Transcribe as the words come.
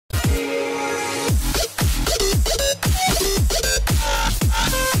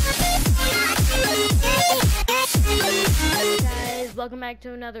welcome back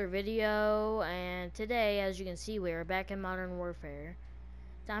to another video, and today, as you can see, we are back in Modern Warfare.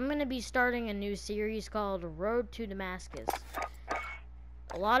 So I'm going to be starting a new series called Road to Damascus.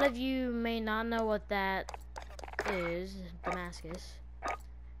 A lot of you may not know what that is, Damascus.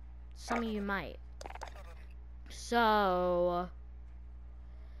 Some of you might. So,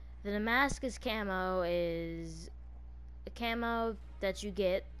 the Damascus camo is a camo that you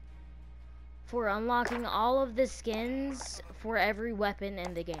get for unlocking all of the skins for every weapon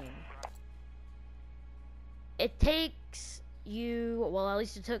in the game. It takes you, well, at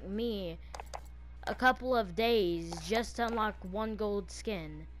least it took me a couple of days just to unlock one gold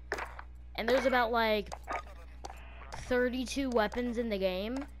skin. And there's about like 32 weapons in the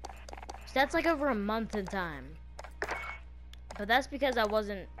game. So that's like over a month in time. But that's because I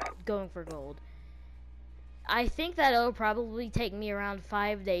wasn't going for gold. I think that it'll probably take me around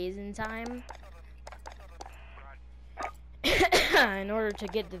 5 days in time in order to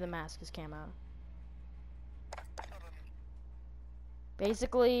get the Damascus camo.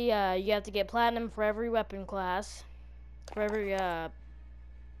 Basically, you have to get platinum for every weapon class, for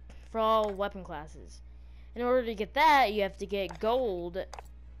all weapon classes. In order to get that, you have to get gold.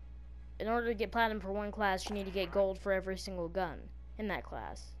 In order to get platinum for one class, you need to get gold for every single gun in that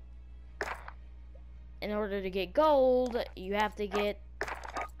class. In order to get gold, you have to get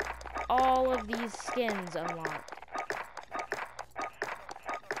all of these skins unlocked.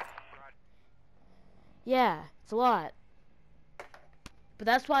 Yeah, it's a lot. But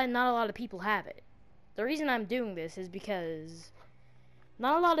that's why not a lot of people have it. The reason I'm doing this is because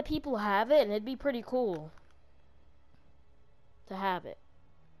not a lot of people have it, and it'd be pretty cool to have it.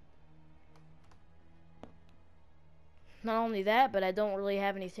 Not only that, but I don't really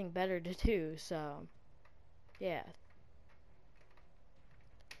have anything better to do, so yeah.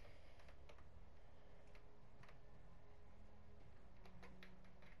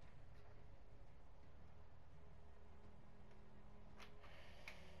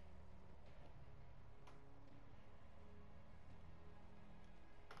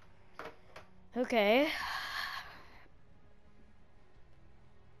 Okay.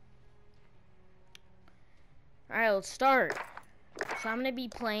 Alright, let's start. So I'm gonna be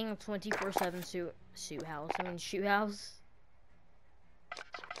playing 24/7 shoot house.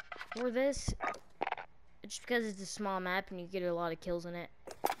 For this, just because it's a small map and you get a lot of kills in it.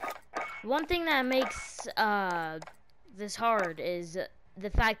 One thing that makes this hard is the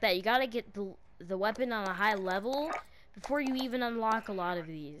fact that you gotta get the weapon on a high level before you even unlock a lot of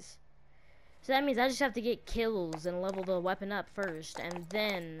these. So that means I just have to get kills and level the weapon up first, and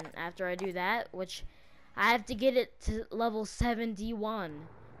then after I do that, which I have to get it to level 71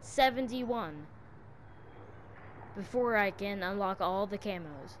 before I can unlock all the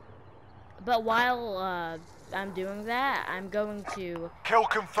camos. But while I'm doing that, I'm going to kill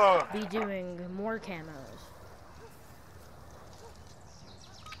confirmed. Be doing more camos.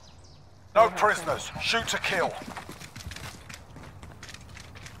 No prisoners. Shoot to kill.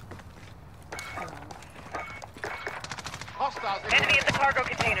 Enemy at the cargo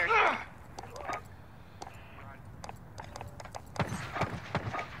containers.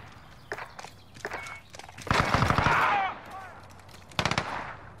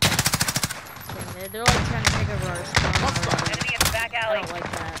 They're like trying to take over our spawn. Enemy in the back alley. I don't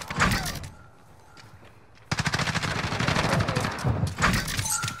like that.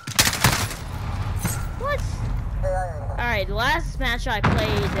 What? Alright, the last match I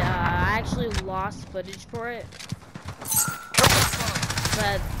played, I actually lost footage for it.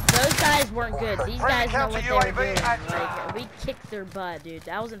 But those guys weren't good. These guys know what they were doing. Like, we kicked their butt, dude.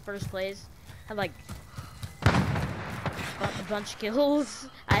 I was in first place. Had like a bunch of kills.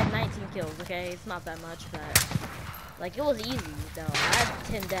 I had 19 kills, okay? It's not that much, but like, it was easy, though. I had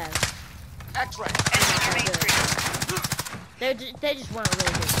 10 deaths. X-ray. They just weren't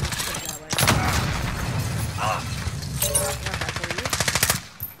really good. Let's put it that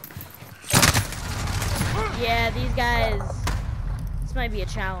way. Yeah, these guys. This might be a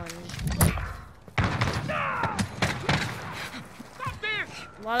challenge. A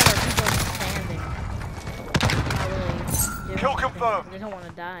lot of our people are just standing. Not really doing Kill anything. confirmed. They don't want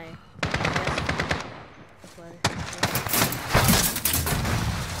to die. That's why.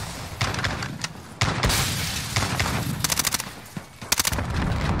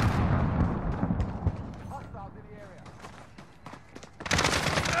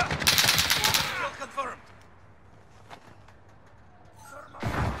 Kill confirmed.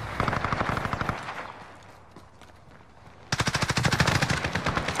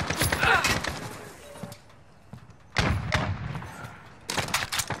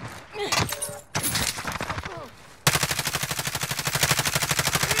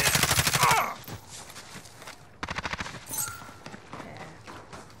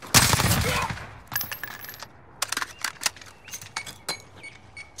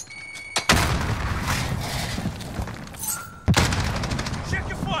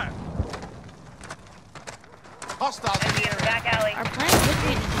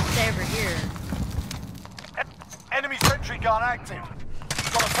 gun active.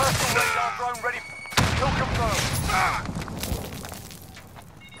 Got a personal radar drone ready. Kill confirmed.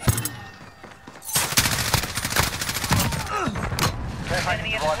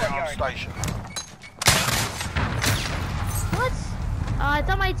 Enemy in the Right on courtyard. station. What? I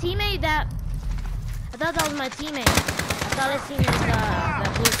thought my teammate that... I thought that was my teammate. I thought I seen his,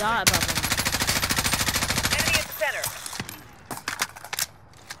 that blue dot above him. Enemy at the center.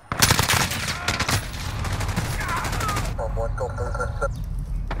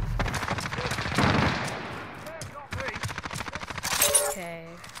 Okay.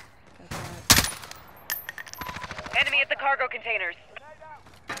 Enemy at the cargo containers.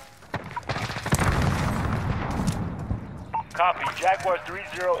 Copy. Jaguar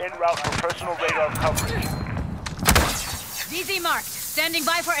 3-0 en route for personal radar coverage. DZ marked. Standing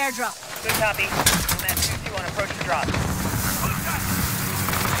by for airdrop. Good copy. Command 2-2 on approach to drop.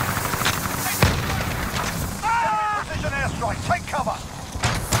 Precision airstrike. Take cover.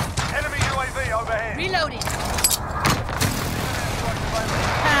 Enemy UAV overhead. Reloading.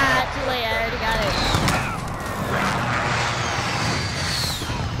 Ah, too late. I already got it.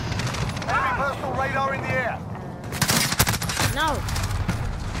 Enemy personal radar in the air. No.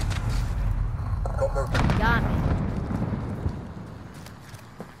 Got me.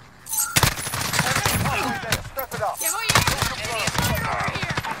 Step it up.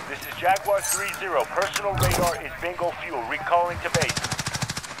 This is Jaguar 3-0. Personal radar is bingo fuel. Recalling to base.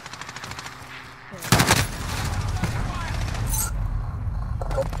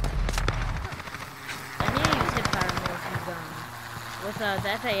 I need to use hipfire more with these guns. With the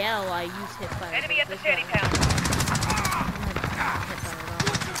FAL, I use hipfire. Enemy at the This shanty gun, pound. I'm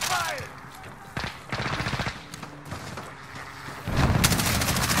gonna hipfire it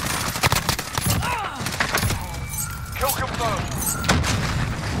Kill confirmed.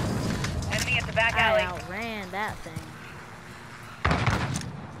 Enemy at the back all. I alley. outran that thing.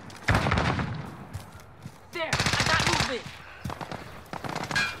 There. I got movement.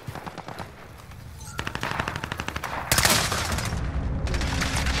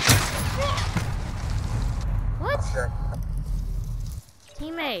 What?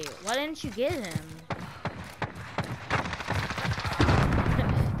 Teammate, why didn't you get him?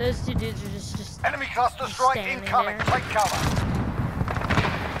 Those two dudes are just Enemy cluster strike standing incoming. there. Take cover.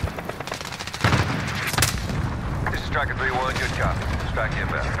 This is Striker 3-1, good copy. Strike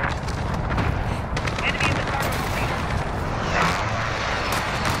inbound. Enemy at the cargo container.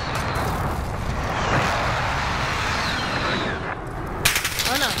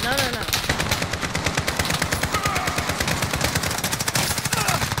 Oh no, no, no, no.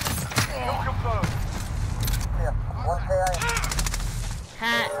 Kill confirmed.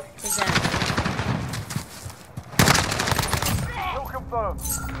 Hat is that. Kill confirmed.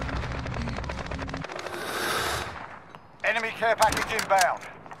 Enemy care package inbound.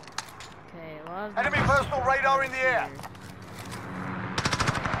 Okay, a lot of Enemy them- personal radar in the air.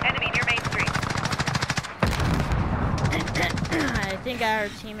 Enemy near Main Street. I think our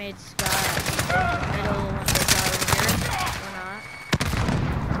teammates got the middle one they got over here. Or not.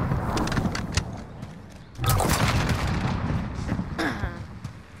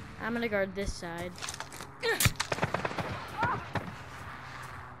 I'm gonna guard this side.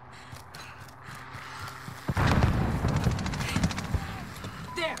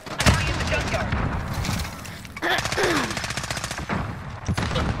 There. Enemy in the junkyard.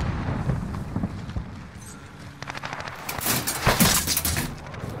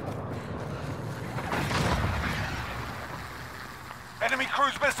 Enemy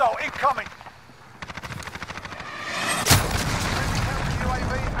cruise missile incoming.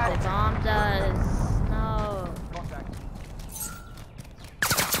 UAV The active. bomb does. No. Contact.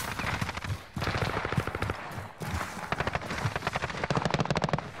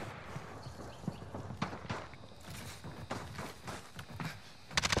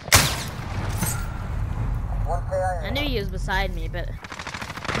 I knew he was beside me, but.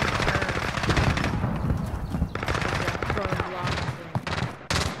 Throwing blocks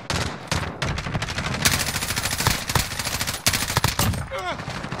thing.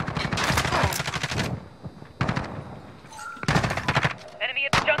 Enemy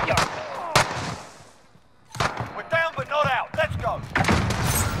at the junkyard. We're down but not out. Let's go.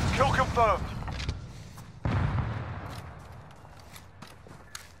 Kill confirmed.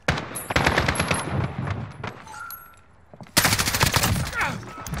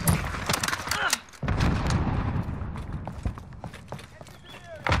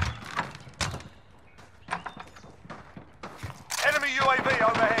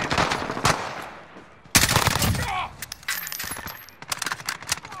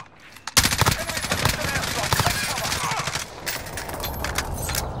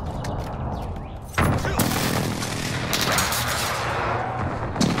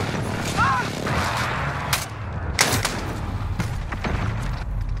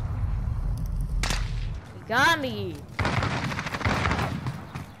 Got me.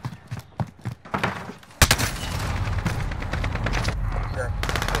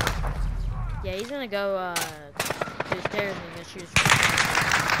 Yeah, he's gonna go to the stairs and he's gonna shoot.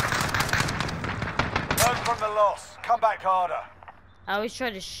 Learn from the loss. Come back harder. I always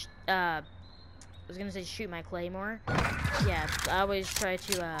try to I was gonna say shoot my claymore. Yeah, I always try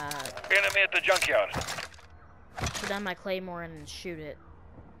to Enemy at the junkyard. put down my claymore and shoot it.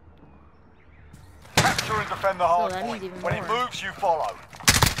 Capture and defend the hard that means point. even When it more. moves, you follow.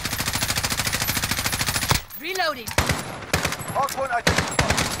 Reloading. Hard point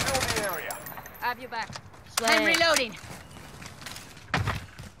identified. Secure the area. Have you back. Sweat. I'm reloading.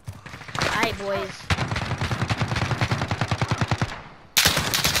 Alright, boys.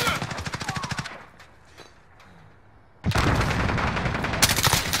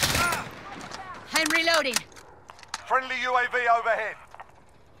 I'm reloading. Friendly UAV overhead.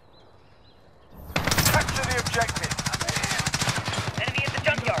 Capture the objective. Enemy at the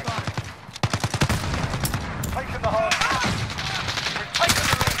junkyard. Taking the hard point. We've taken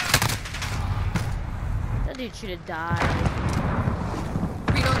the lead. That dude should have died.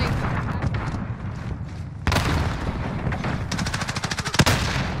 Reloading.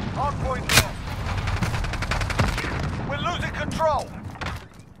 Hard point lost. We're losing control.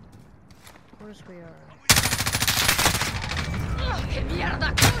 Of course we are. ¡Qué mierda,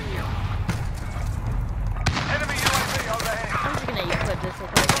 coño! Enemy UAV overhead. I'm just gonna equip this real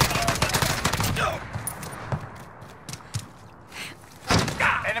quick.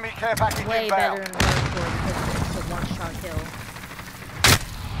 Enemy care package Way inbound. better than the hardcore because it's a one-shot kill.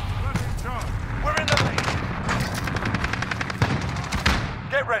 We're in the lead.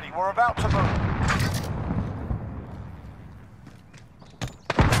 Get ready, we're about to move.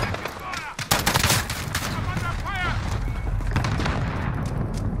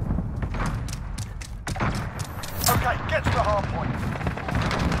 Okay, get to the hard point.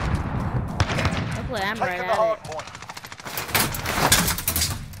 Hopefully I'm right Taking the at hard it. point.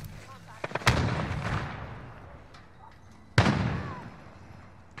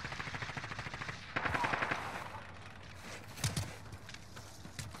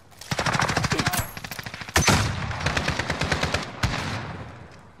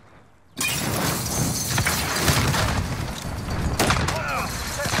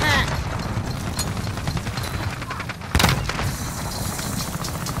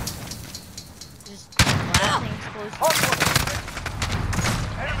 Just blasting explosives. Hard point.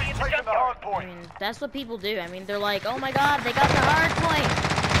 Enemy's taking the hard I point. mean, that's what people do. I mean, they're like, oh my god, they got the hard point.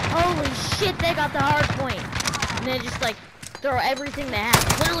 Holy shit, they got the hard point. And they just like throw everything they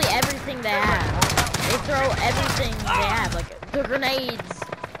have. Literally everything they have. They throw everything they have, like the grenades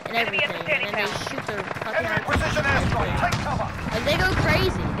and everything. And then they shoot their fucking Enemy hard point. precision airstrike. Take cover. Like they go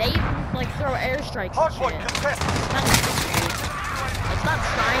crazy. They even like throw airstrikes Hard and point shit. contested. It's kind of stupid. It's not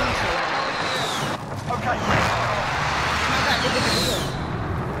trying to. Okay. It's not that big of a deal.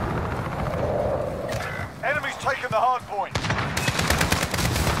 Enemy's taking the hard point. Taking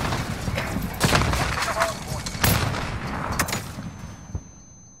the hard point.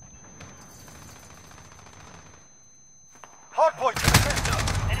 Hard point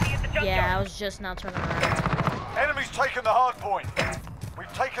contested. Enemy at the junkyard. Yeah, I was just now turning around. Enemy's taking the hard point.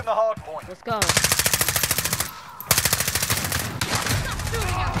 We've taken the hard point. Let's go.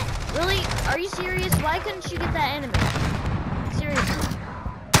 Really? Are you serious? Why couldn't you get that enemy? Seriously.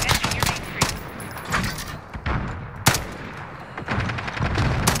 Entering your main street.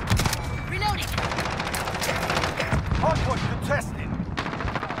 Reloading. Hard point contested.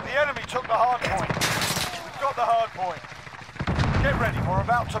 The enemy took the hard point. We've got the hard point. Get ready, we're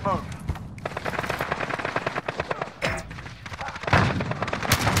about to move.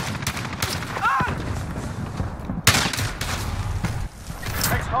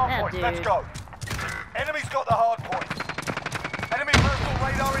 Next hard Yeah, point, dude. let's go. Enemy's got the hard point. Enemy personal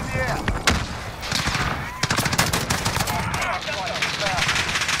radar in the air.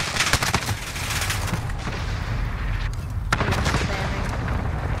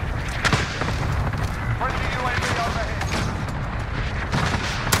 Friendly UAV overhead.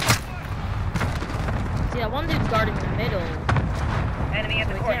 See, that one dude's guarding the middle. Enemy at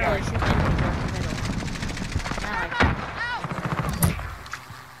the We can't really courtyard. shoot enemies guarding the middle. Now I can.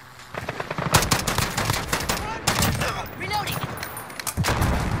 Reloading.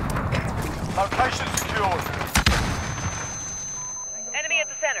 Location secured. Enemy at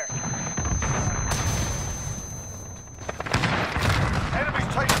the center. Enemy's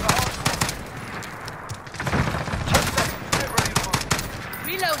taking the hard point. 10 seconds, get ready to move.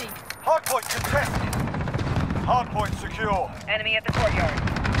 Reloading. Hard point contested. Hard point secure. Enemy at the courtyard.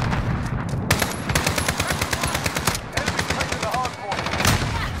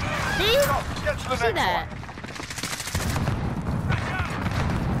 the see next that? one.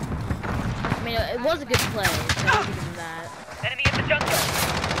 I mean, it was a good play, so I'll give him that. Enemy at the jungle.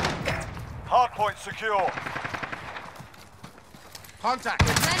 Hardpoint secure. Contact.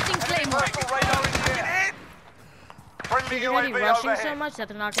 Planting claymore. Personal radar in the air. Friendly They're already UAV rushing overhead. so much that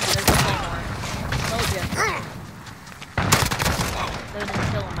they're not going to there's a claymore. Told you. They didn't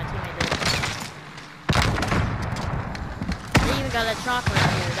kill him, my teammate did. They even got that chopper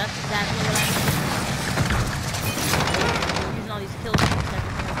out here. That's exactly what I need. Using all these kill streaks and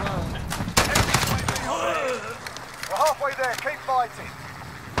everything as well. We're halfway there. Keep fighting.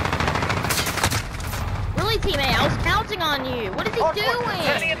 Really, teammate? I was counting on you. What is he Enemy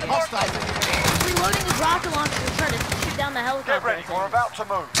doing? at the mark. He's reloading his rocket launcher to try to shoot down the helicopter. Get ready. We're about to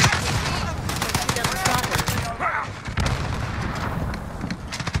move. Shoot down the chopper.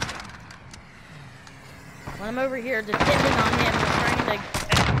 When I'm over here depending on him, trying to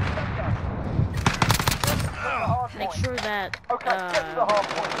make sure that Okay, get to the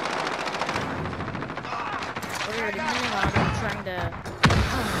hardpoint. we're depending on him, trying to.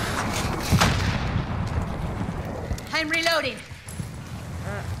 I'm reloading.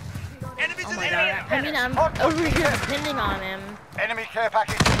 Oh my god! I mean, I'm over here depending on him Enemy care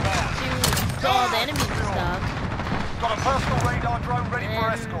package inbound. to kill all the enemies and stuff. Got a personal radar drone ready for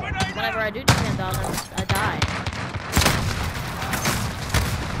And escort. whenever I do depend on him, I die.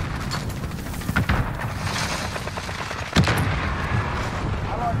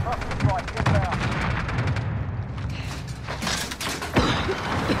 Allied cluster strike inbound.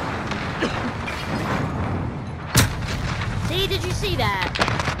 See, did you see that?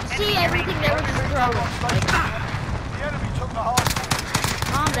 You see everything they were just throwing. Like, The enemy took the hardpoint.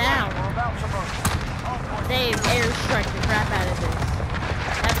 calm down. We're about to move. Hardpoint They airstrike the crap out of this.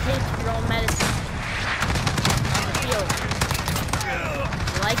 Have a taste of your own medicine. On the field.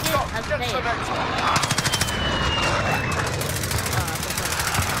 You like it? How's Get it to the taste? next one.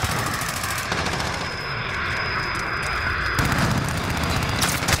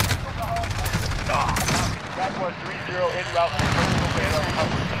 Jaguar 3-0 en route to personal radar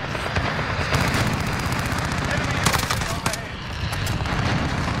coverage. Enemy UAV overhead.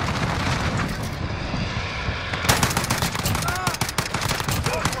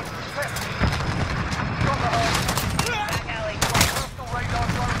 Hardpoint contested. Got the hardpoint. Back alley. Personal radar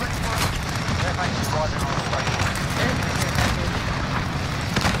drone ready for escort. They're making driving on the station.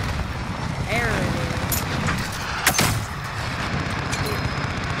 There it is.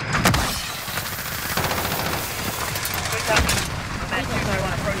 Good copy. Please don't start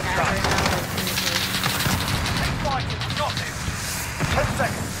with what you have right now. Keep fighting. We got this. 10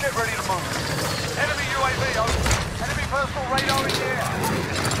 seconds. Get ready to move. Enemy UAV over. Enemy personal radar in the air.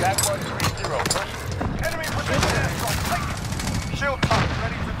 Jaguar 3-0 personal. Enemy position airstrike. Take it. Shield tunnel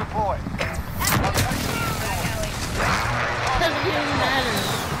ready to deploy. Doesn't even matter.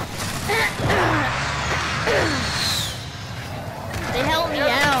 They helped me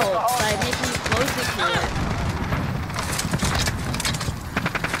out by making me closer to it.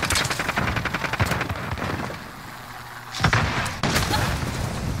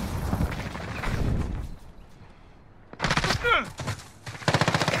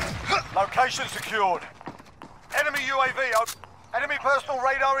 Location secured. Enemy UAV over. Enemy personal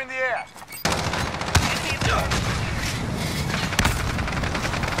radar in the air.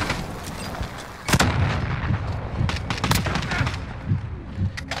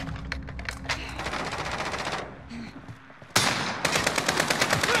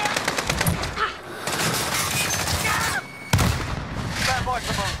 Stand by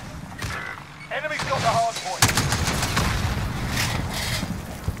to move. Enemy's got the hard point.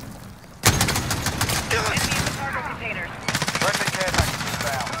 Enemy in the cargo containers. Friendly care package is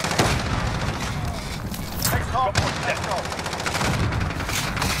down. Next hard point, let's go.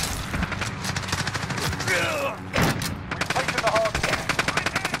 We've taken the hard point.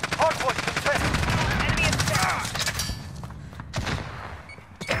 Hard point contested. Enemy at the center.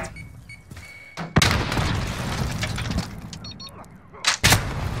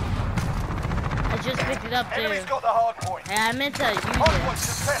 I just picked it up too. Enemy's got the hard point. Yeah, I meant to use Hard point it,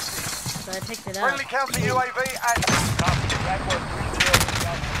 contested. but I picked it up. Friendly counter UAV and Jaguar 3-0 en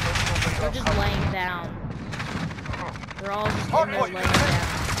route to personal radar They're just coverage. laying down. They're all just in hard there point laying down.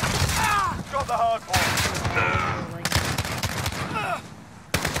 contested. Got the hard point.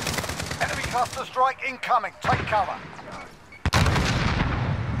 Enemy cluster strike incoming. Take cover. Yeah.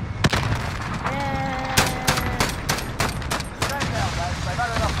 Stand down, lads. They've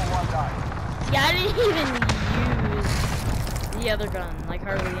had enough for one day. Yeah, I didn't even use the other gun, like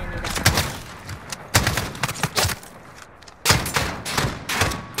hardly any damage.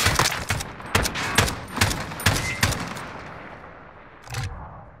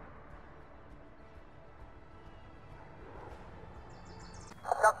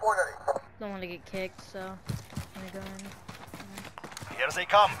 Don't want to get kicked, so I'm gonna go in. Here they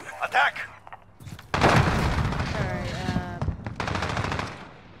come. Attack! Alright,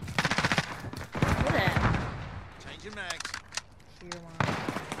 what at? Changing mags. Here one.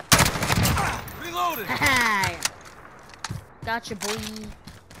 Reloading! Haha! Gotcha, boy.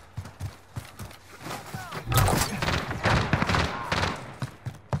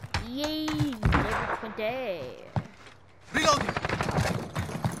 Yay! Level 20. Reloading!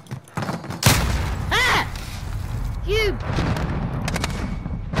 Ah! You!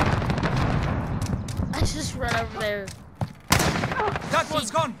 I just run over there. That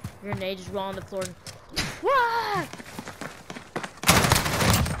one's gone! Grenade just roll on the floor. Wah!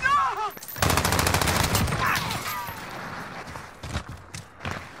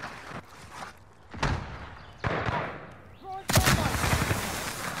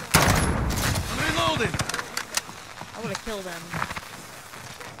 I'm reloading! I would have killed him.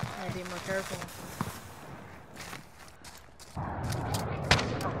 I gotta be more careful.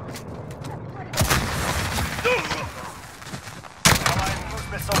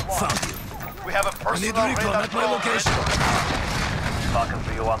 We have a personal radar at my location. Falcon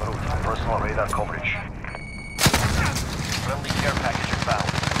 301 route. Personal radar coverage. Friendly care package found.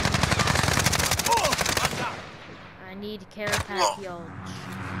 I need care package.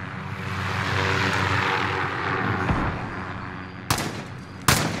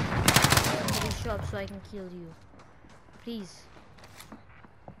 Please show up so I can kill you. Please.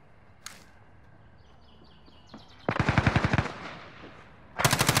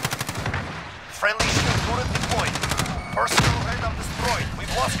 Friendly shield turret deployed. Personal radar destroyed.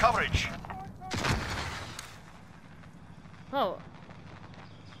 We've lost coverage. Oh.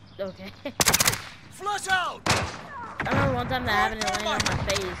 Okay. Flush out! I remember one time that happened and it landed on my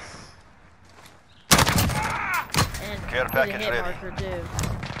face. And Care with a package hit ready. marker too.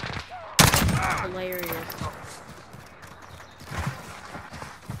 Hilarious.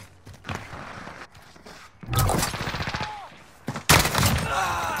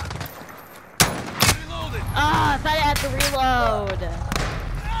 Ah, if I didn't have to reload.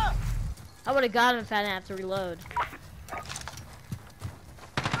 I would have got him if I didn't have to reload.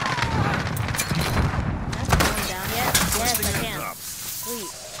 That's going down yet? Yes, I can. Sweet.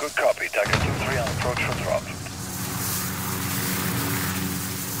 Good copy. Tiger 2-3 on approach for drop.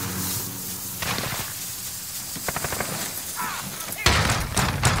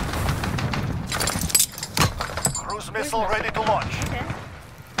 Cruise missile ready to launch. Okay.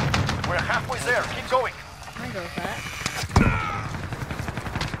 We're halfway there. Keep going. I can go with that.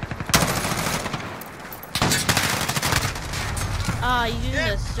 Ah, you using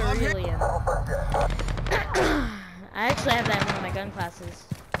the cerulean. I actually have that in one of my gun classes.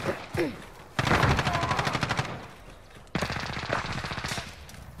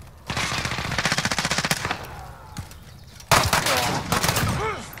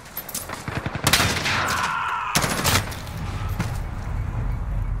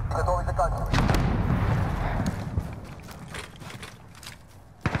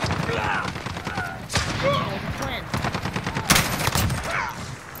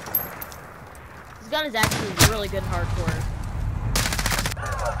 This gun is actually really good in hardcore.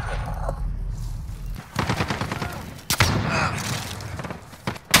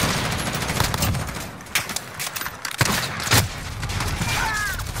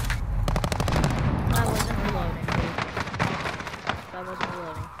 I wasn't reloading, dude. I wasn't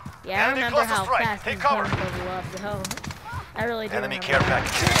reloading. Yeah, I Enemy remember how closest right. fast Take these cover. guns level up, though. I really do. Enemy remember care that.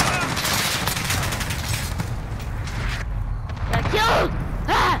 package. Got killed!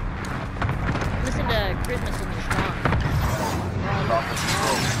 Ah! Listen to Christmas in the strong.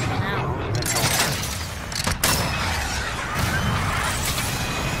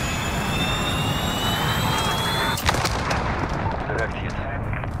 Direct hit.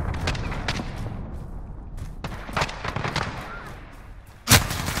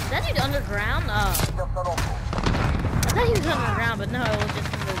 Is that dude underground? Oh. I thought he was underground, but no, it was just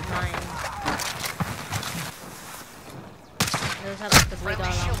from those mines. Those have like the blue Friendly dot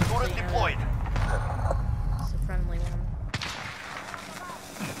on shield them, so turret you know deployed. it's a friendly one.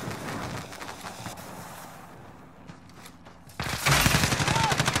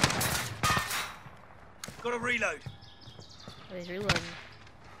 Got to reload. Oh, he's reloading.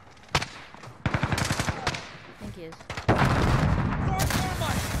 I think he is.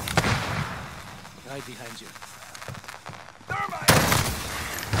 Right behind you.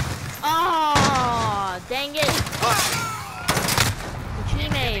 Oh, dang it! The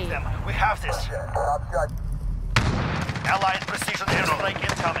teammate. Them. We have this. Allied precision airstrike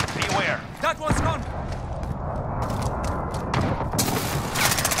incoming. Beware. That one's gone.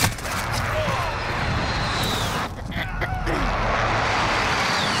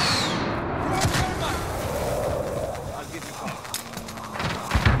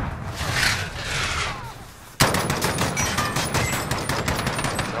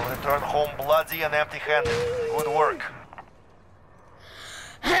 return home bloody and empty-handed. Good work.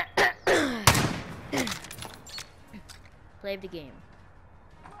 Play the game.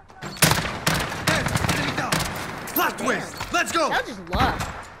 Enemy down. Plot twist. Let's go. That was just luck.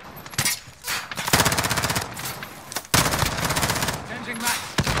 Changing map.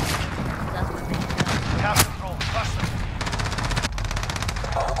 That's my main job. Have control. Rush them.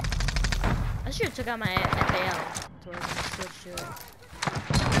 I should have took out my FAL. So I can switch to it.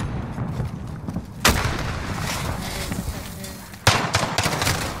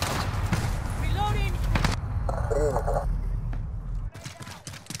 Reloading.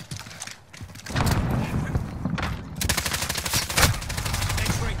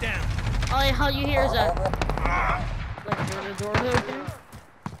 X-ray down. All you hear is a like the door open.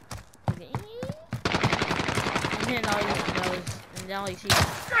 And then all you know is, and then all you see is,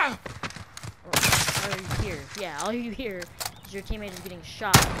 all you hear, yeah, all you hear is your teammate is getting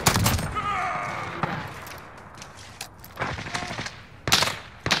shot.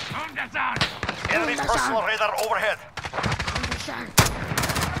 And you die. Enemy personal radar overhead. Shot.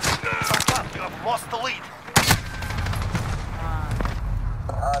 Soldat, you have lost the lead.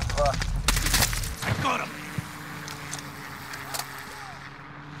 I got him.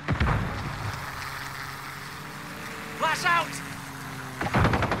 Flash out.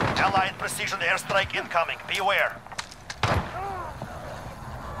 Allied precision airstrike incoming. Beware.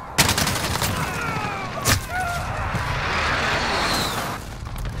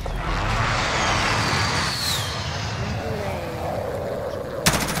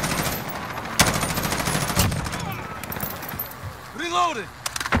 Reloaded.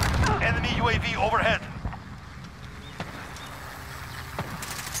 Enemy UAV overhead.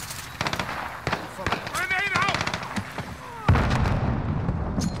 Grenade out!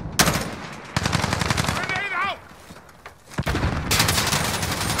 Grenade out!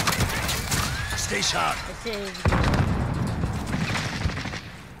 Stay sharp. This is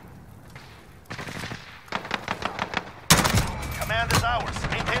Command is ours.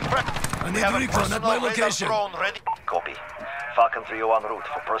 Maintain prep. I We need have a recon at personal my radar location. drone ready. Copy. Falcon 301 route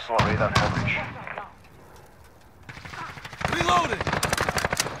for personal radar coverage. Reloaded.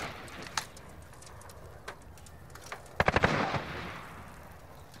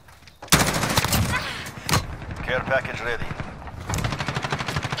 Care package ready.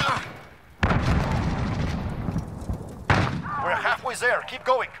 We're halfway there. Keep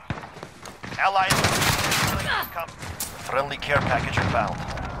going. Allied. Come. Friendly care package inbound.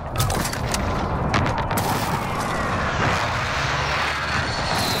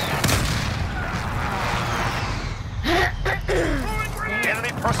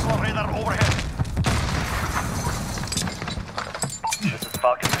 Enemy personal radar overhead. This is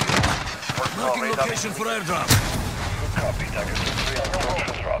Falcon 301. Personal Marking radar. location for airdrop. Copy. Tiger 3 on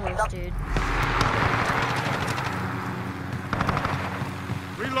social drop. close, dude.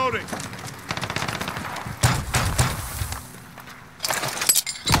 Reloading.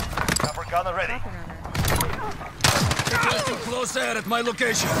 Cover gunner ready. Falcon runner. Requesting close air at my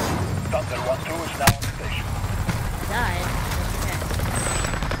location. Thunder 1-2 is now on station. Died. Okay.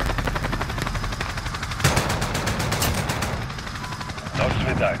 До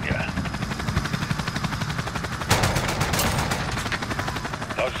свидания.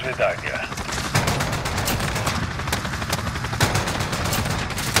 До свидания.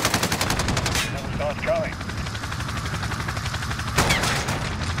 Never saw it coming.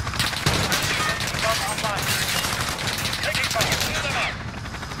 Online. Taking fire. Clear them out.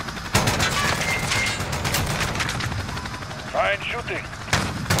 Try and shooting.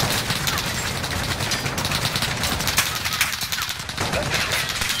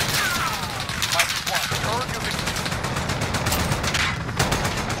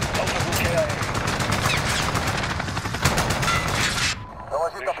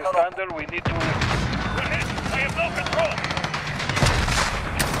 This is Thunder, we need to... We're hit! I have no control!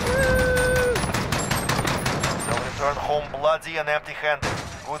 They'll return home bloody and empty-handed.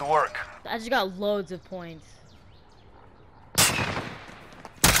 Good work. I just got loads of points.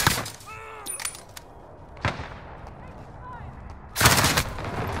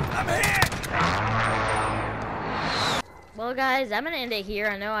 I'm hit. Well, guys, I'm gonna end it here.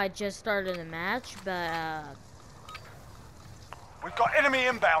 I know I just started a match, but We've got enemy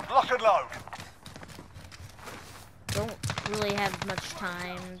inbound. Lock and load. don't really have much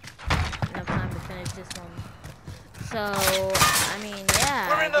time, enough time to finish this one. So, I mean, yeah,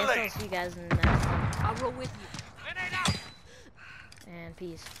 We're I in the guess I'll lead. see you guys in the next one. I'll roll with you. And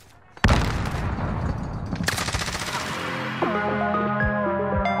peace.